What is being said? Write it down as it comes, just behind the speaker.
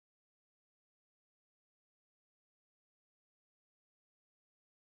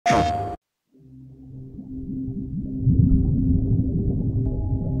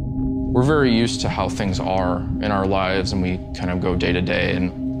We're very used to how things are in our lives, and we kind of go day to day,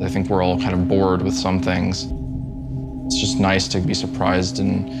 and I think we're all kind of bored with some things. It's just nice to be surprised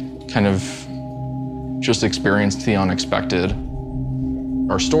and kind of just experience the unexpected.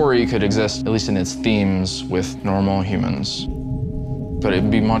 Our story could exist, at least in its themes, with normal humans, but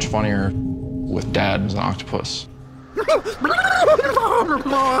it'd be much funnier with Dad as an octopus.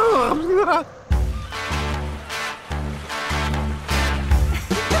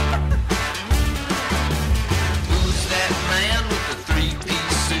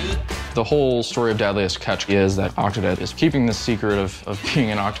 The whole story of Dadliest catch is that Octodad is keeping the secret of being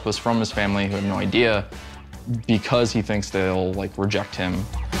an octopus from his family, who have no idea, because he thinks they'll reject him.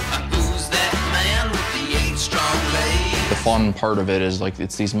 The fun part of it is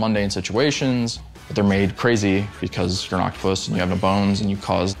it's these mundane situations, but they're made crazy because you're an octopus and you have no bones and you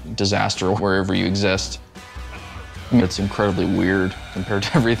cause disaster wherever you exist. I mean, it's incredibly weird compared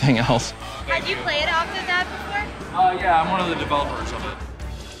to everything else. Had you played Octodad before? Yeah, I'm one of the developers of it.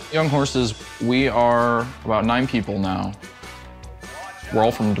 Young Horses, we are about 9 people now. We're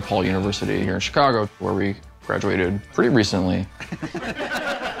all from DePaul University here in Chicago, where we graduated pretty recently.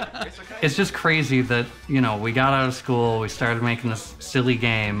 It's just crazy that, we got out of school, we started making this silly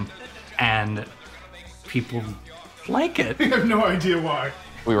game, and people like it. I have no idea why.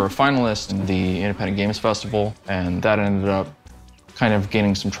 We were a finalist in the Independent Games Festival, and that ended up kind of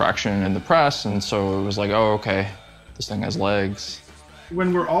gaining some traction in the press, and so it was like, oh, okay, this thing has legs.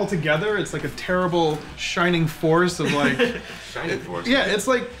 When we're all together, it's like a terrible shining force of Shining force? Yeah, it's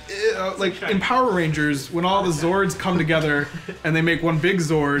like in Power Rangers, when all the Zords come together and they make one big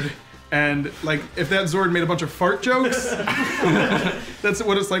Zord, and if that Zord made a bunch of fart jokes, that's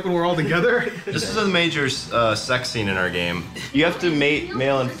what it's like when we're all together. This is a major sex scene in our game. You have to mate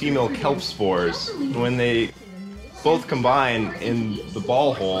male and female kelp spores. When they both combine in the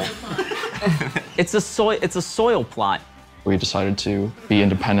ball hole. It's a soil plot. We decided to be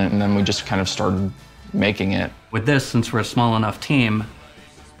independent, and then we just kind of started making it. With this, since we're a small enough team,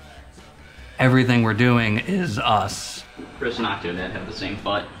 everything we're doing is us. Chris and Octodad have the same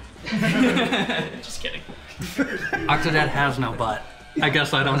butt. Just kidding. Octodad has no butt. I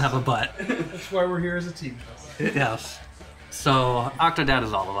guess I don't have a butt. That's why we're here as a team. Yes. So Octodad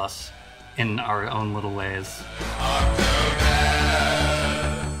is all of us in our own little ways.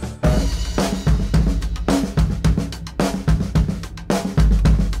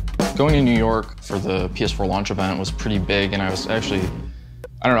 Going to New York for the PS4 launch event was pretty big, and I was actually,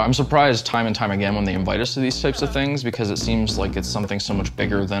 I don't know, I'm surprised time and time again when they invite us to these types of things, because it seems like it's something so much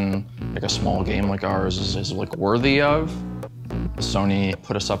bigger than a small game like ours is worthy of. Sony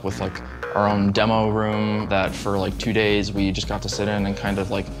put us up with our own demo room that for 2 days we just got to sit in and kind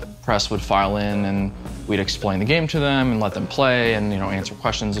of press would file in, and we'd explain the game to them and let them play and answer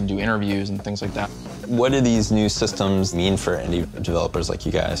questions and do interviews and things like that. What do these new systems mean for indie developers like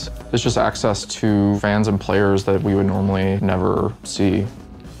you guys? It's just access to fans and players that we would normally never see.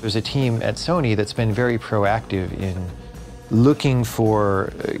 There's a team at Sony that's been very proactive in looking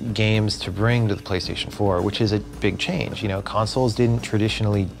for games to bring to the PlayStation 4, which is a big change. Consoles didn't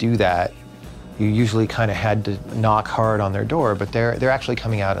traditionally do that. You usually kind of had to knock hard on their door, but they're actually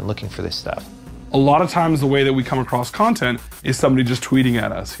coming out and looking for this stuff. A lot of times the way that we come across content is somebody just tweeting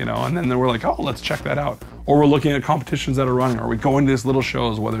at us, and then we're like, oh, let's check that out. Or we're looking at competitions that are running, or we go into these little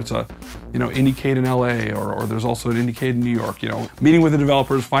shows, whether it's a, Indiecade in LA, or there's also an Indiecade in New York, meeting with the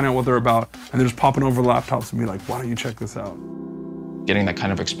developers, find out what they're about, and they're just popping over the laptops and be like, why don't you check this out? Getting that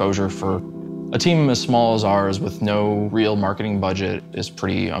kind of exposure for a team as small as ours with no real marketing budget is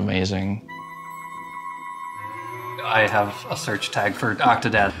pretty amazing. I have a search tag for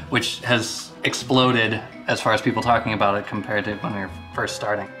Octodad, which has exploded as far as people talking about it compared to when we were first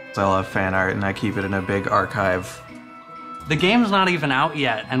starting. I love fan art, and I keep it in a big archive. The game's not even out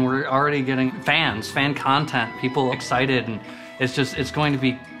yet, and we're already getting fan content, people excited, and it's going to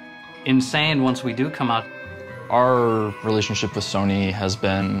be insane once we do come out. Our relationship with Sony has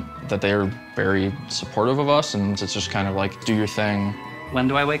been that they're very supportive of us, and it's just kind of do your thing. When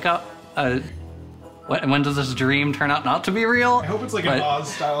do I wake up? When does this dream turn out not to be real? I hope it's an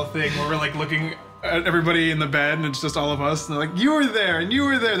Oz-style thing where we're looking at everybody in the bed and it's just all of us, and they're like, you were there, and you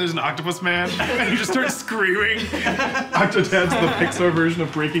were there. There's an octopus man, and you just start screaming. Octodad's the Pixar version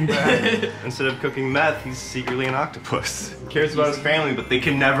of Breaking Bad. Instead of cooking meth, he's secretly an octopus. He cares about his family, but they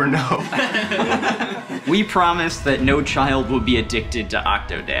can never know. We promise that no child will be addicted to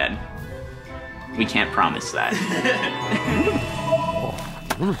Octodad. We can't promise that.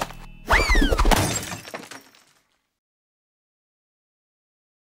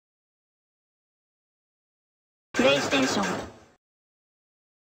 テーション